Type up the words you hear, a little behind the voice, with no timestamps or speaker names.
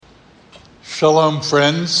Shalom,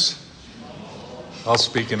 friends. I'll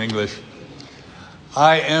speak in English.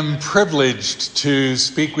 I am privileged to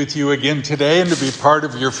speak with you again today and to be part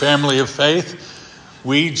of your family of faith.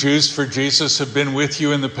 We, Jews for Jesus, have been with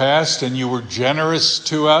you in the past, and you were generous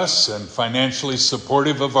to us and financially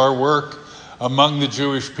supportive of our work among the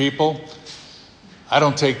Jewish people. I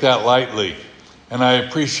don't take that lightly, and I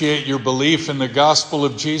appreciate your belief in the gospel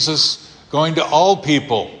of Jesus going to all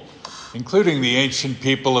people, including the ancient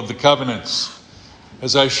people of the covenants.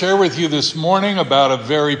 As I share with you this morning about a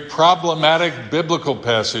very problematic biblical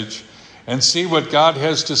passage and see what God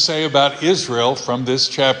has to say about Israel from this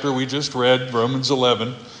chapter we just read, Romans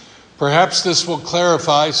 11, perhaps this will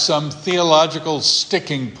clarify some theological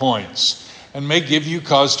sticking points and may give you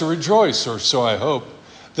cause to rejoice, or so I hope,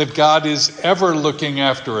 that God is ever looking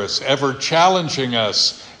after us, ever challenging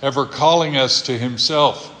us, ever calling us to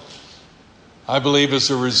himself. I believe as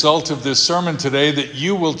a result of this sermon today that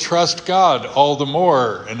you will trust God all the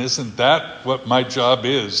more. And isn't that what my job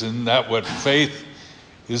is? Isn't that what faith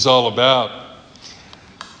is all about?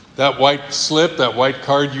 That white slip, that white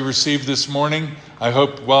card you received this morning, I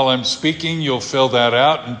hope while I'm speaking you'll fill that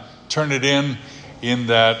out and turn it in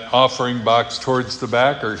that offering box towards the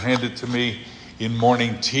back, or hand it to me in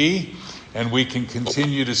morning tea, and we can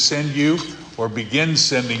continue to send you or begin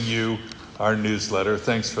sending you our newsletter.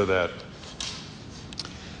 Thanks for that.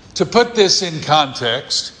 To put this in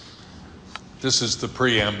context, this is the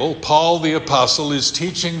preamble. Paul the Apostle is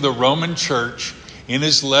teaching the Roman church in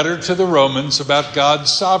his letter to the Romans about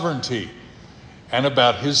God's sovereignty and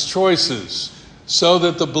about his choices, so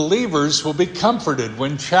that the believers will be comforted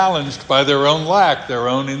when challenged by their own lack, their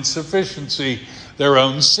own insufficiency, their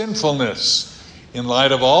own sinfulness. In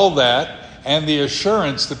light of all that and the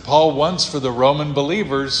assurance that Paul wants for the Roman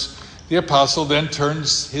believers, the Apostle then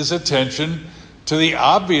turns his attention to the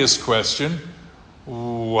obvious question,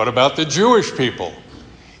 what about the Jewish people?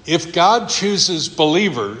 If God chooses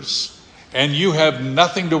believers and you have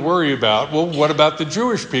nothing to worry about, well, what about the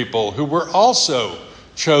Jewish people who were also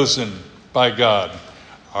chosen by God?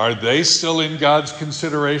 Are they still in God's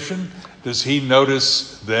consideration? Does he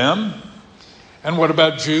notice them? And what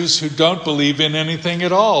about Jews who don't believe in anything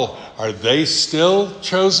at all? Are they still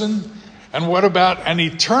chosen? And what about an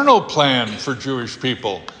eternal plan for Jewish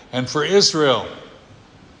people and for Israel?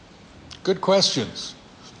 Good questions.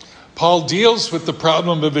 Paul deals with the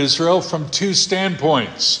problem of Israel from two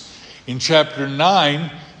standpoints. In chapter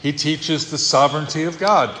 9, he teaches the sovereignty of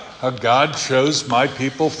God, how God chose my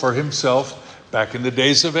people for himself back in the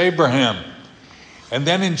days of Abraham. And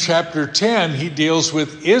then in chapter 10, he deals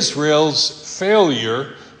with Israel's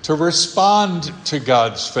failure to respond to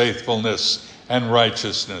God's faithfulness and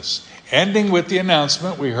righteousness, ending with the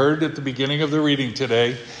announcement we heard at the beginning of the reading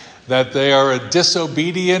today that they are a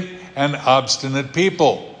disobedient and obstinate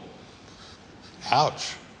people.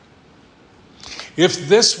 Ouch. If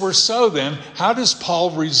this were so, then how does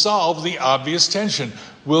Paul resolve the obvious tension?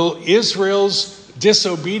 Will Israel's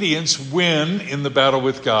disobedience win in the battle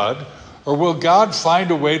with God, or will God find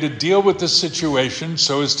a way to deal with the situation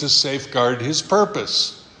so as to safeguard his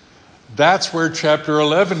purpose? That's where chapter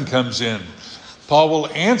 11 comes in. Paul will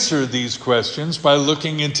answer these questions by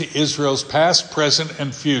looking into Israel's past, present,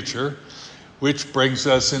 and future, which brings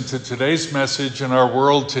us into today's message and our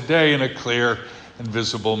world today in a clear and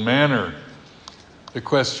visible manner. The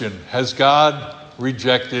question, has God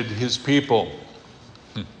rejected his people?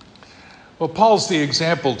 Well, Paul's the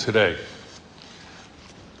example today.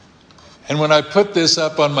 And when I put this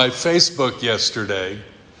up on my Facebook yesterday,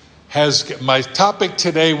 my topic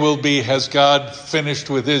today will be, has God finished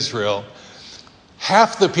with Israel?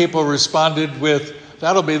 Half the people responded with,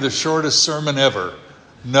 that'll be the shortest sermon ever.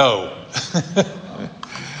 No.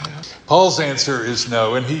 Paul's answer is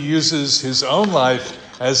no, and he uses his own life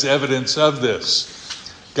as evidence of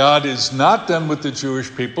this. God is not done with the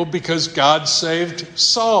Jewish people because God saved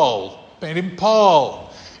Saul, made him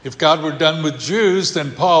Paul. If God were done with Jews,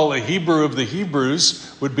 then Paul, a Hebrew of the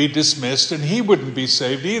Hebrews, would be dismissed and he wouldn't be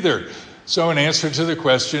saved either. So in answer to the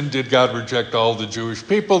question, did God reject all the Jewish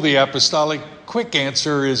people? The apostolic quick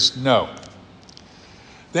answer is no.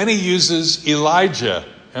 Then he uses Elijah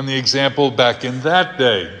and the example back in that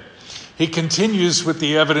day. He continues with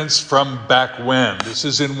the evidence from back when. This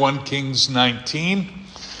is in 1 Kings 19.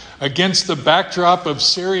 Against the backdrop of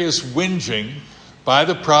serious whinging by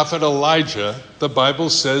the prophet Elijah, the Bible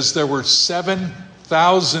says there were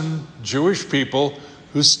 7,000 Jewish people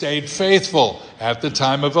who stayed faithful at the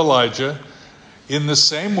time of Elijah. In the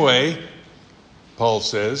same way, Paul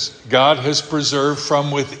says, God has preserved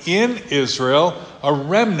from within Israel a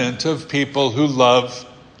remnant of people who love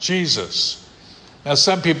Jesus. Now,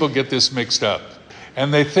 some people get this mixed up.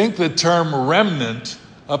 And they think the term remnant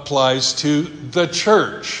applies to the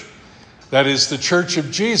church. That is, the church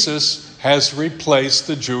of Jesus has replaced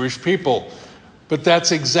the Jewish people. But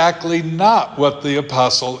that's exactly not what the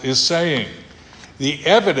apostle is saying. The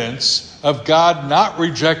evidence of God not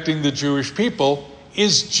rejecting the Jewish people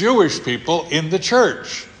is Jewish people in the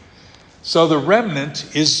church. So the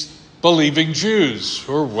remnant is believing Jews,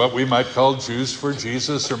 or what we might call Jews for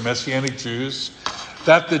Jesus or Messianic Jews,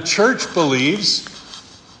 that the church believes.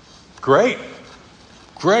 Great,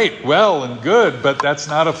 well and good, but that's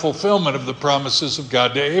not a fulfillment of the promises of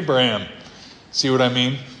God to Abraham. See what I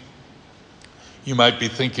mean? You might be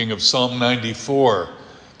thinking of Psalm 94.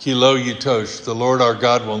 Ki lo yitosh, the Lord our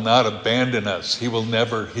God will not abandon us. He will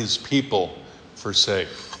never his people forsake.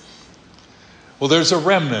 Well, there's a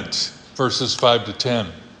remnant, verses 5 to 10.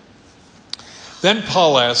 Then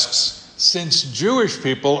Paul asks, since Jewish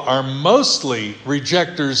people are mostly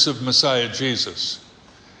rejectors of Messiah Jesus,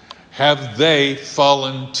 have they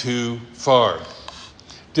fallen too far?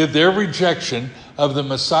 Did their rejection of the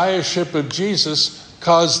Messiahship of Jesus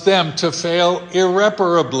cause them to fail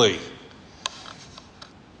irreparably?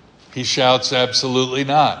 He shouts, absolutely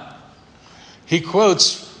not. He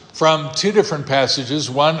quotes from two different passages.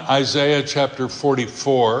 One, Isaiah chapter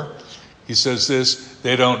 44. He says this,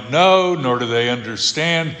 they don't know, nor do they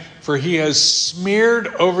understand, for he has smeared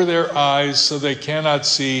over their eyes so they cannot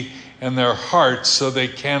see, and their hearts so they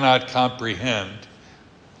cannot comprehend.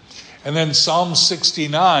 And then Psalm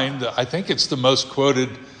 69, I think it's the most quoted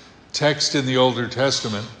text in the Older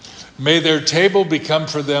Testament. May their table become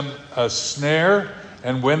for them a snare,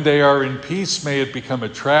 and when they are in peace, may it become a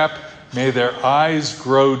trap. May their eyes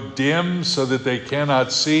grow dim so that they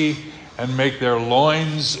cannot see, and make their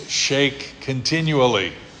loins shake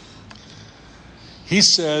continually. He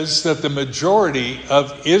says that the majority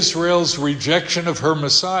of Israel's rejection of her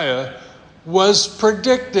Messiah was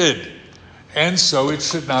predicted, and so it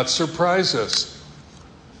should not surprise us.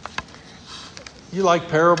 You like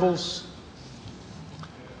parables?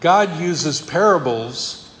 God uses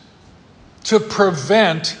parables to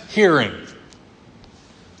prevent hearing.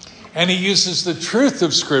 And he uses the truth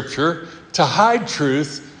of Scripture to hide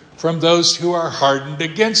truth from those who are hardened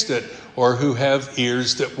against it, or who have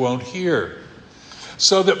ears that won't hear.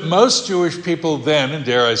 So that most Jewish people then, and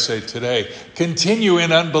dare I say today, continue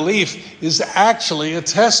in unbelief is actually a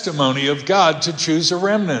testimony of God to choose a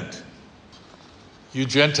remnant. You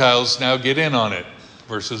Gentiles now get in on it.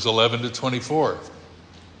 Verses 11 to 24.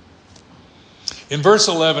 In verse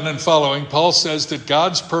 11 and following, Paul says that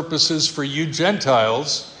God's purposes for you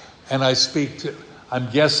Gentiles, and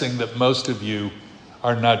I'm guessing that most of you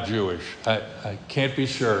are not Jewish. I can't be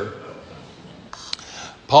sure.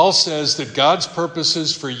 Paul says that God's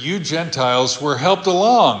purposes for you Gentiles were helped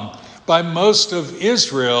along by most of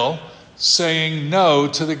Israel saying no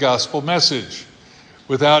to the gospel message.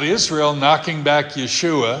 Without Israel knocking back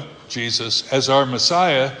Yeshua, Jesus, as our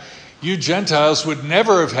Messiah, you Gentiles would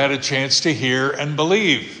never have had a chance to hear and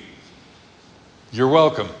believe. You're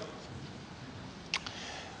welcome.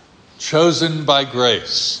 Chosen by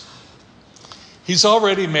grace. He's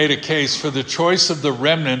already made a case for the choice of the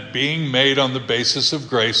remnant being made on the basis of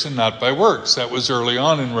grace and not by works. That was early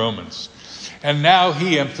on in Romans. And now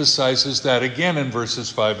he emphasizes that again in verses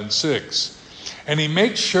 5 and 6. And he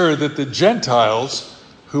makes sure that the Gentiles,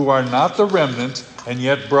 who are not the remnant and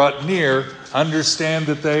yet brought near, understand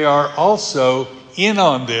that they are also in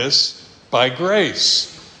on this by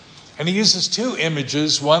grace. And he uses two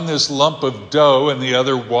images, one this lump of dough and the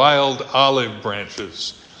other wild olive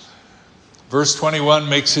branches. Verse 21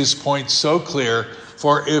 makes his point so clear,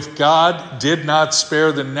 for if God did not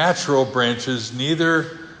spare the natural branches,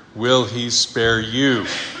 neither will he spare you.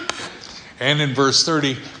 And in verse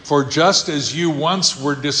 30, for just as you once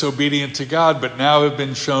were disobedient to God, but now have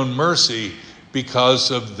been shown mercy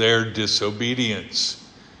because of their disobedience.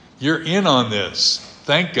 You're in on this,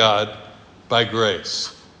 thank God, by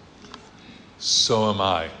grace. So am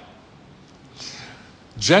I.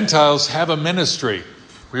 Gentiles have a ministry.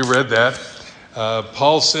 We read that.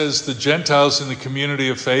 Paul says the Gentiles in the community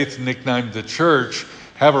of faith, nicknamed the church,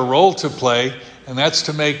 have a role to play, and that's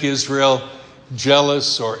to make Israel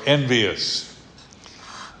jealous or envious.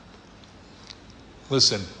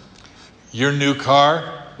 Listen, your new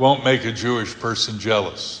car won't make a Jewish person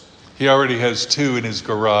jealous. He already has two in his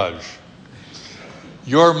garage.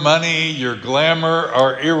 Your money, your glamour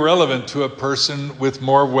are irrelevant to a person with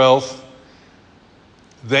more wealth.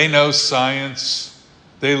 They know science.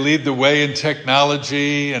 They lead the way in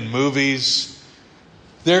technology and movies.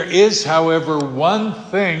 There is, however, one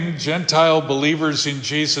thing Gentile believers in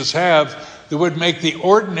Jesus have that would make the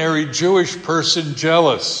ordinary Jewish person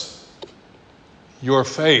jealous. your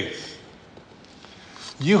faith.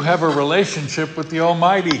 You have a relationship with the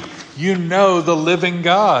Almighty. You know the living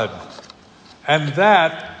God. And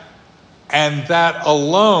that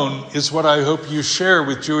alone is what I hope you share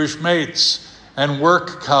with Jewish mates and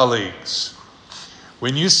work colleagues.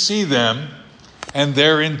 When you see them and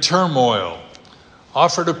they're in turmoil,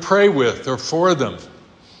 offer to pray with or for them.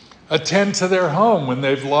 Attend to their home when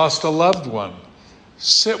they've lost a loved one.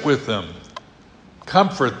 Sit with them.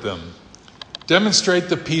 Comfort them. Demonstrate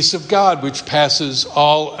the peace of God which passes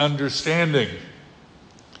all understanding.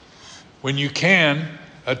 When you can,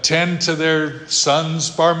 attend to their son's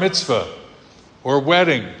bar mitzvah or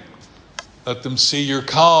wedding. Let them see your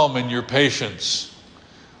calm and your patience.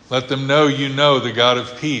 Let them know you know the God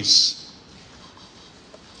of peace.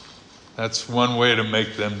 That's one way to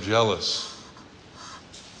make them jealous.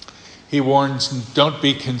 He warns, don't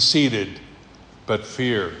be conceited, but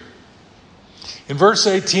fear. In verse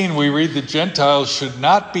 18, we read the Gentiles should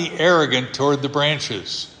not be arrogant toward the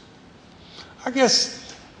branches. I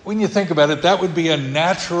guess when you think about it, that would be a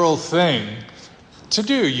natural thing to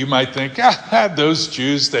do. You might think, those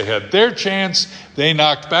Jews, they had their chance. They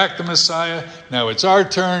knocked back the Messiah. Now it's our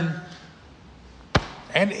turn.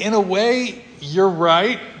 And in a way, you're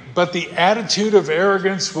right. But the attitude of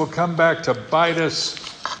arrogance will come back to bite us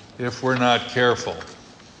if we're not careful.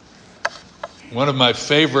 One of my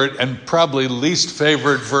favorite and probably least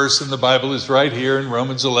favorite verse in the Bible is right here in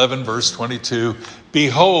Romans 11, verse 22.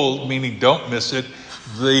 Behold, meaning don't miss it,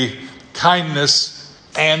 the kindness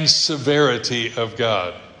and severity of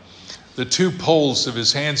God. The two poles of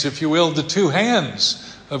his hands, if you will, the two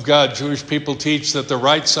hands of God. Jewish people teach that the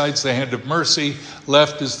right side's the hand of mercy,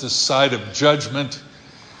 left is the side of judgment.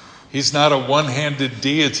 He's not a one-handed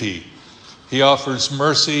deity. He offers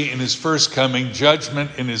mercy in his first coming,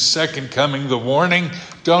 judgment in his second coming, the warning,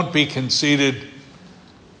 don't be conceited,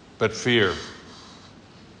 but fear.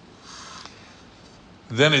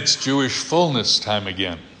 Then it's Jewish fullness time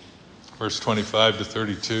again, verse 25 to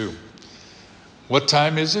 32. What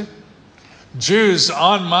time is it? Jews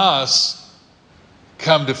en masse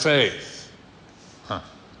come to faith.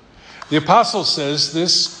 The apostle says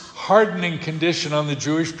this hardening condition on the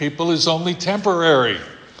Jewish people is only temporary.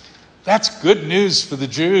 That's good news for the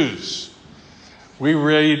Jews. We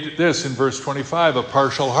read this in verse 25, a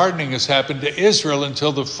partial hardening has happened to Israel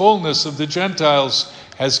until the fullness of the Gentiles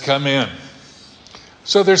has come in.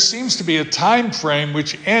 So there seems to be a time frame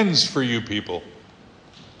which ends for you people.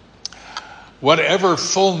 Whatever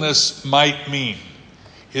fullness might mean,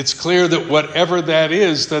 it's clear that whatever that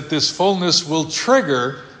is, that this fullness will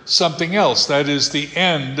trigger something else. That is the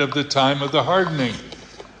end of the time of the hardening.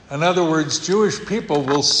 In other words, Jewish people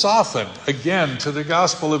will soften again to the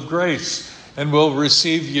gospel of grace and will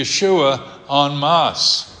receive Yeshua en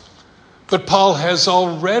masse. But Paul has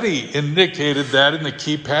already indicated that in the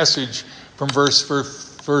key passage from verse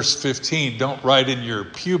 15. Don't write in your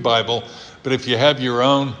Pew Bible, but if you have your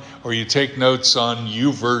own or you take notes on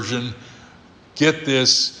YouVersion, get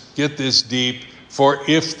this deep. For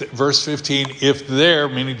if, verse 15, if there,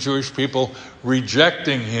 meaning Jewish people,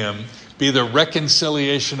 rejecting him, be the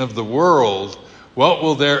reconciliation of the world, what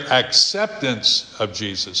will their acceptance of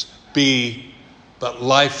Jesus be but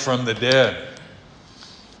life from the dead?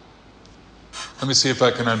 Let me see if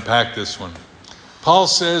I can unpack this one. Paul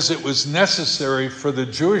says it was necessary for the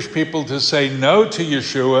Jewish people to say no to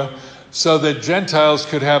Yeshua so that Gentiles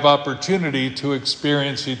could have opportunity to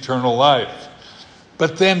experience eternal life.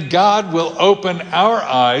 But then God will open our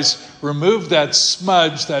eyes, remove that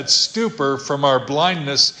smudge, that stupor from our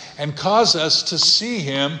blindness, and cause us to see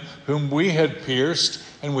him whom we had pierced,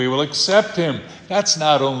 and we will accept him. That's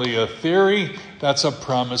not only a theory, that's a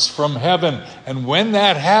promise from heaven. And when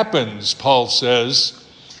that happens, Paul says,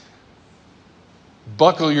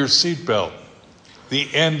 buckle your seatbelt.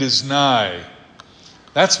 The end is nigh.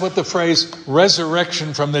 That's what the phrase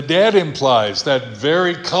resurrection from the dead implies, that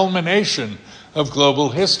very culmination of global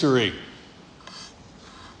history.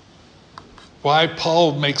 Why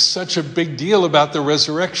Paul makes such a big deal about the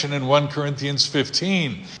resurrection in 1 Corinthians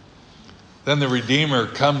 15. Then the Redeemer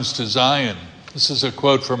comes to Zion. This is a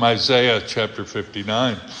quote from Isaiah chapter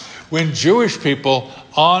 59. When Jewish people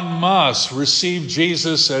en masse receive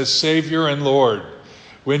Jesus as Savior and Lord,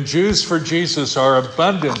 when Jews for Jesus are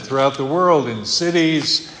abundant throughout the world in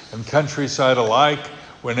cities and countryside alike,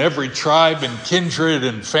 when every tribe and kindred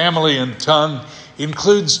and family and tongue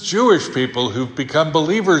includes Jewish people who've become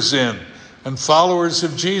believers in and followers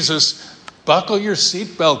of Jesus, buckle your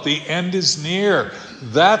seatbelt. The end is near.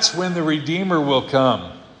 That's when the Redeemer will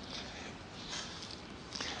come.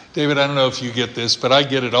 David, I don't know if you get this, but I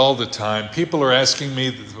get it all the time. People are asking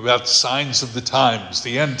me about signs of the times,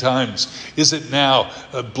 the end times. Is it now?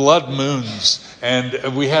 Blood moons.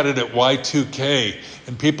 And we had it at Y2K,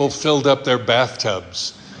 and people filled up their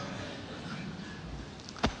bathtubs.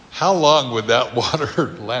 How long would that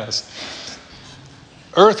water last?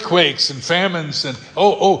 Earthquakes and famines, and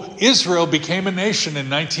Israel became a nation in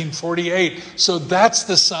 1948. So that's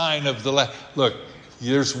the sign of the look.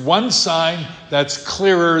 There's one sign that's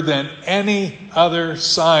clearer than any other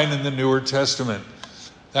sign in the Newer Testament.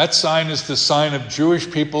 That sign is the sign of Jewish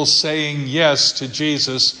people saying yes to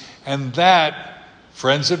Jesus, and that,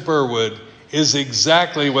 friends at Burwood, is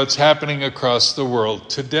exactly what's happening across the world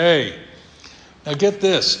today. Now get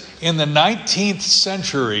this, in the 19th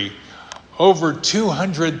century, over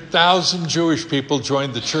 200,000 Jewish people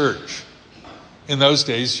joined the church. In those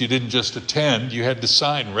days, you didn't just attend, you had to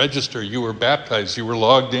sign, register, you were baptized, you were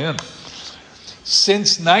logged in.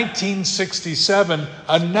 Since 1967,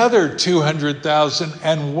 another 200,000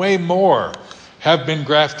 and way more have been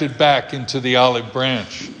grafted back into the olive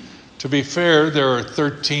branch. To be fair, there are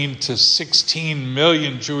 13 to 16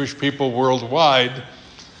 million Jewish people worldwide.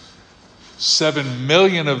 7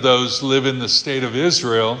 million of those live in the state of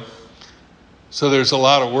Israel. So there's a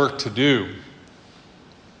lot of work to do.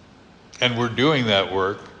 And we're doing that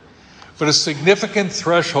work. But a significant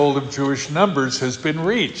threshold of Jewish numbers has been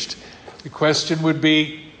reached. The question would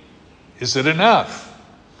be, is it enough?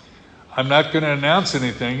 I'm not going to announce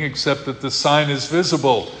anything except that the sign is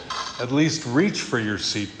visible. At least reach for your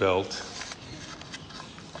seatbelt.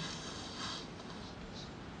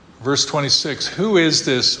 Verse 26, who is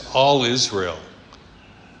this all Israel?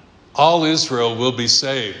 All Israel will be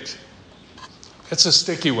saved. It's a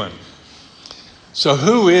sticky one. So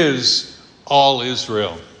who is all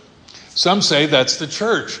Israel? Some say that's the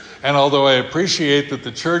church. And although I appreciate that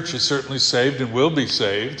the church is certainly saved and will be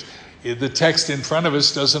saved, the text in front of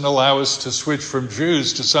us doesn't allow us to switch from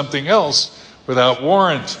Jews to something else without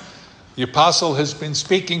warrant. The apostle has been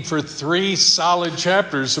speaking for 3 solid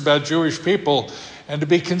chapters about Jewish people, and to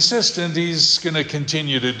be consistent, he's going to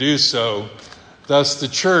continue to do so. Thus, the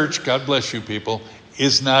church, God bless you people,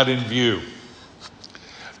 is not in view.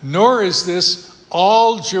 Nor is this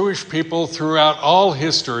all Jewish people throughout all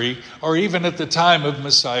history, or even at the time of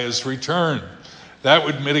Messiah's return. That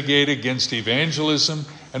would mitigate against evangelism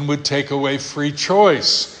and would take away free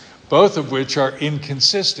choice, both of which are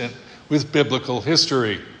inconsistent with biblical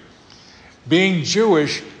history. Being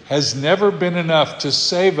Jewish has never been enough to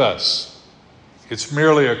save us. It's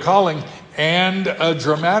merely a calling, and a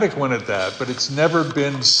dramatic one at that, but it's never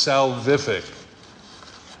been salvific.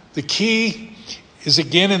 The key is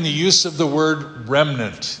again in the use of the word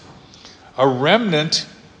remnant. A remnant,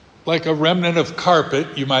 like a remnant of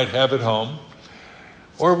carpet you might have at home,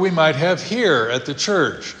 or we might have here at the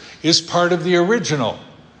church, is part of the original.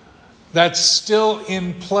 That's still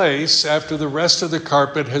in place after the rest of the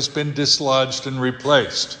carpet has been dislodged and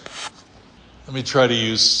replaced. Let me try to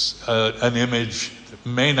use an image that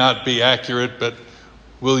may not be accurate, but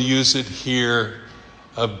we'll use it here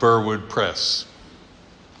of Burwood Press.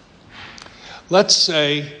 Let's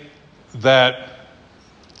say that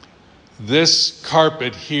this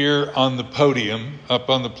carpet here on the podium, up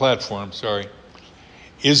on the platform,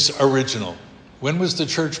 is original. When was the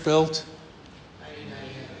church built?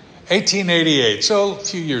 1888, so a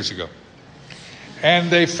few years ago. And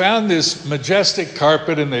they found this majestic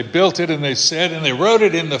carpet and they built it and they said, and they wrote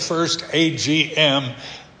it in the first AGM,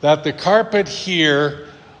 that the carpet here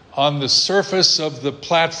on the surface of the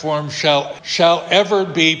platform shall ever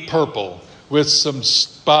be purple, with some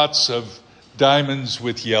spots of diamonds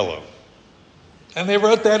with yellow. And they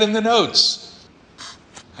wrote that in the notes.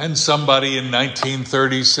 And somebody in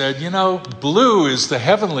 1930 said, blue is the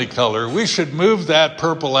heavenly color. We should move that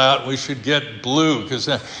purple out. We should get blue.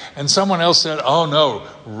 And someone else said, oh no,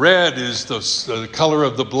 red is the color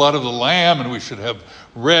of the blood of the Lamb, and we should have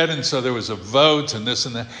red. And so there was a vote and this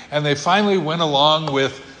and that. And they finally went along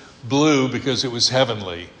with blue because it was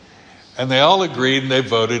heavenly. And they all agreed and they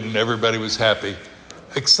voted and everybody was happy.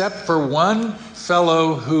 Except for one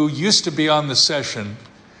fellow who used to be on the session,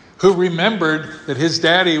 who remembered that his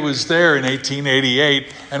daddy was there in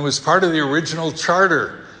 1888 and was part of the original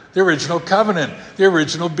charter, the original covenant, the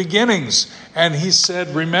original beginnings. And he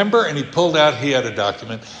said, remember? And he pulled out, he had a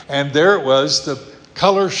document, and there it was, the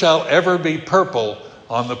color shall ever be purple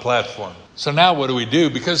on the platform. So now what do we do?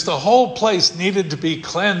 Because the whole place needed to be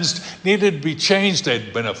cleansed, needed to be changed.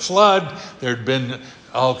 There'd been a flood, there'd been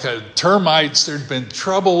all kinds of termites, there'd been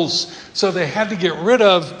troubles. So they had to get rid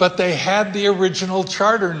of, but they had the original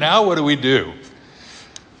charter. Now what do we do?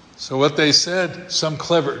 So what they said, some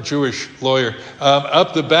clever Jewish lawyer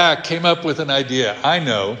up the back came up with an idea. I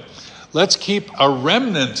know. Let's keep a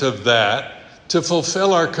remnant of that to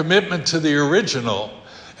fulfill our commitment to the original,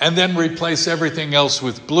 and then replace everything else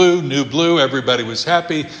with blue, new blue. Everybody was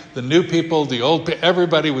happy. The new people, the old people,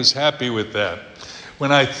 everybody was happy with that.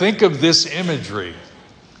 When I think of this imagery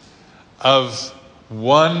of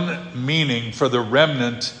one meaning for the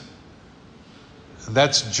remnant,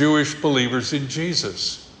 that's Jewish believers in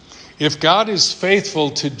Jesus. If God is faithful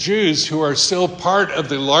to Jews who are still part of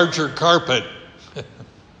the larger carpet,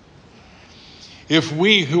 if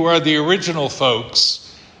we who are the original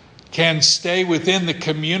folks can stay within the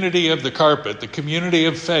community of the carpet, the community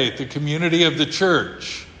of faith, the community of the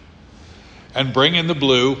church, and bring in the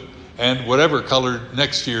blue and whatever color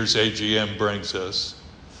next year's AGM brings us,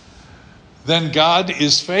 then God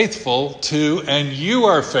is faithful to, and you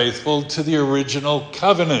are faithful to, the original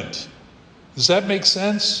covenant. Does that make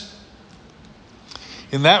sense?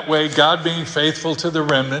 In that way, God being faithful to the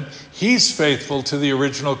remnant, he's faithful to the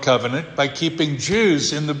original covenant by keeping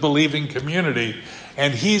Jews in the believing community,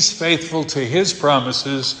 and he's faithful to his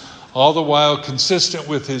promises, all the while consistent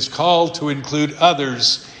with his call to include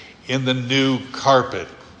others in the new carpet.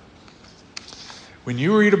 When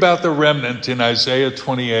you read about the remnant in Isaiah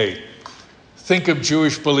 28, think of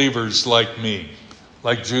Jewish believers like me,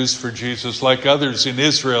 like Jews for Jesus, like others in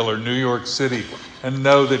Israel or New York City, and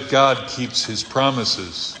know that God keeps his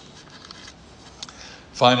promises.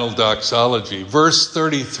 Final doxology. Verse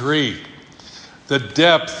 33, the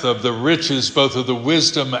depth of the riches, both of the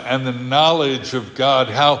wisdom and the knowledge of God,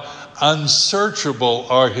 how unsearchable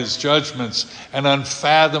are his judgments and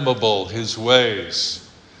unfathomable his ways.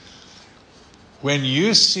 When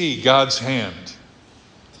you see God's hand,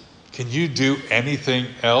 can you do anything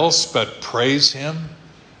else but praise him?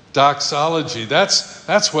 Doxology,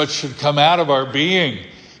 that's what should come out of our being.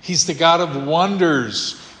 He's the God of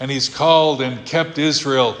wonders, and he's called and kept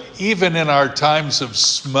Israel even in our times of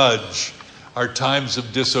smudge, our times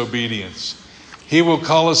of disobedience. He will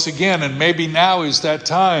call us again, and maybe now is that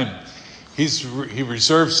time. He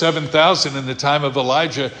reserved 7,000 in the time of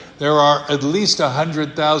Elijah. There are at least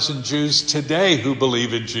 100,000 Jews today who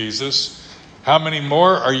believe in Jesus. How many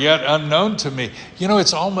more are yet unknown to me? You know,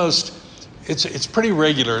 it's pretty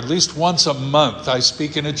regular. At least once a month, I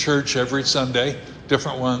speak in a church every Sunday,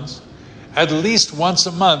 different ones. At least once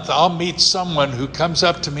a month, I'll meet someone who comes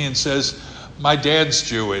up to me and says, my dad's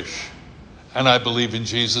Jewish, and I believe in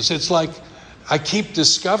Jesus. It's like I keep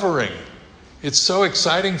discovering. It's so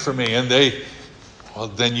exciting for me. And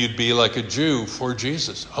then you'd be like a Jew for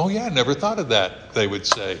Jesus. Oh yeah, I never thought of that, they would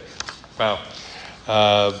say. Wow.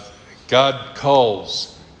 God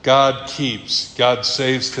calls, God keeps, God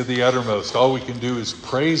saves to the uttermost. All we can do is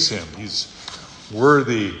praise him. He's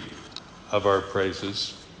worthy of our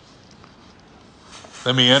praises.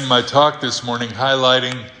 Let me end my talk this morning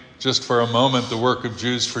highlighting just for a moment the work of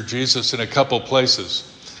Jews for Jesus in a couple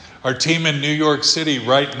places. Our team in New York City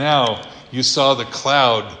right now, you saw the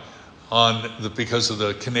cloud because of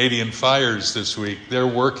the Canadian fires this week. They're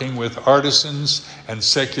working with artisans and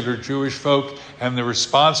secular Jewish folk, and the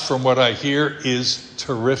response from what I hear is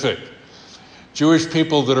terrific. Jewish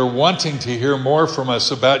people that are wanting to hear more from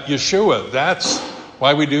us about Yeshua. That's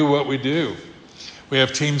why we do what we do. We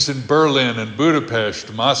have teams in Berlin and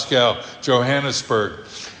Budapest, Moscow, Johannesburg,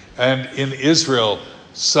 and in Israel,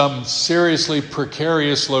 some seriously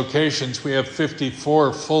precarious locations. We have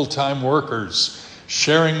 54 full-time workers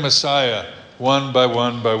sharing Messiah one by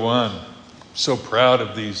one by one. I'm so proud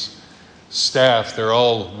of these staff. They're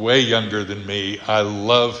all way younger than me. I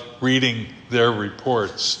love reading their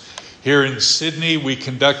reports. Here in Sydney, we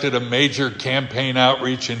conducted a major campaign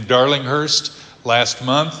outreach in Darlinghurst last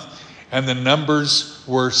month, and the numbers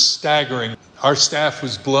were staggering. Our staff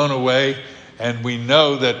was blown away, and we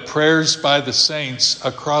know that prayers by the saints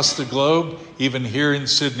across the globe, even here in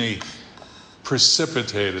Sydney,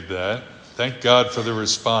 precipitated that. Thank God for the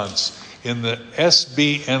response in the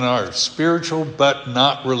SBNR, spiritual but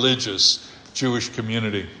not religious Jewish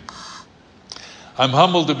community. I'm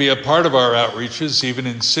humbled to be a part of our outreaches, even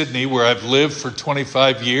in Sydney, where I've lived for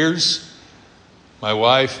 25 years. My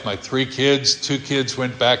wife, my 3 kids, 2 kids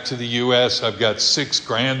went back to the U.S. I've got 6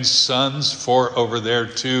 grandsons, 4 over there,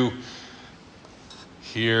 2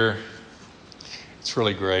 here. It's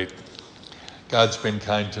really great. God's been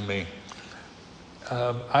kind to me.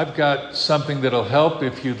 I've got something that'll help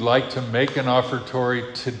if you'd like to make an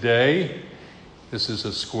offertory today. This is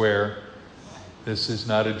a square. This is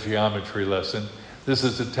not a geometry lesson. This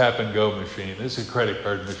is a tap and go machine. This is a credit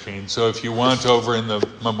card machine. So if you want over in the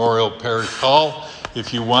Memorial Parish Hall,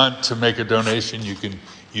 if you want to make a donation, you can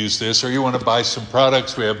use this. Or you want to buy some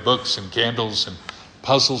products, we have books and candles and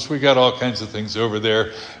puzzles. We got all kinds of things over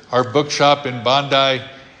there. Our bookshop in Bondi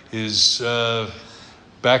is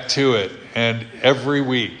back to it. And every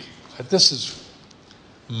week, this is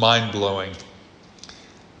mind-blowing.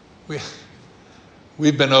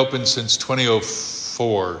 We've been open since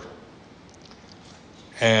 2004.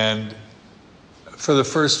 And for the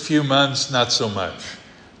first few months, not so much.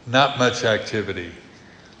 Not much activity.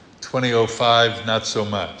 2005, not so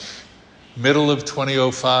much. Middle of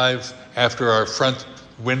 2005, after our front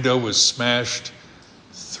window was smashed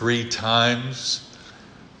 3 times,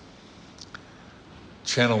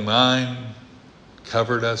 Channel 9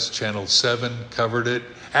 covered us, Channel 7 covered it.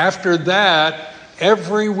 After that,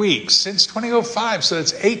 every week, since 2005, so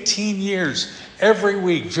it's 18 years, every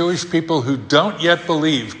week, Jewish people who don't yet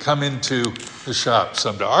believe come into the shop.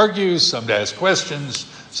 Some to argue, some to ask questions,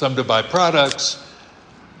 some to buy products.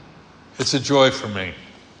 It's a joy for me.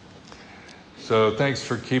 So thanks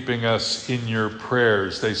for keeping us in your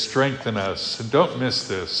prayers. They strengthen us. And don't miss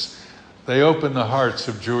this. They open the hearts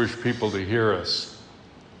of Jewish people to hear us.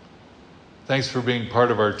 Thanks for being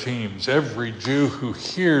part of our teams. Every Jew who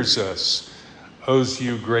hears us owes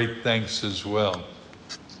you great thanks as well.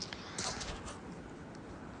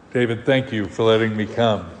 David, thank you for letting me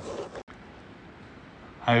come.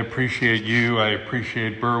 I appreciate you. I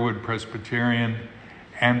appreciate Burwood Presbyterian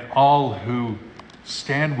and all who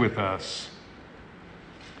stand with us.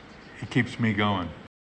 It keeps me going.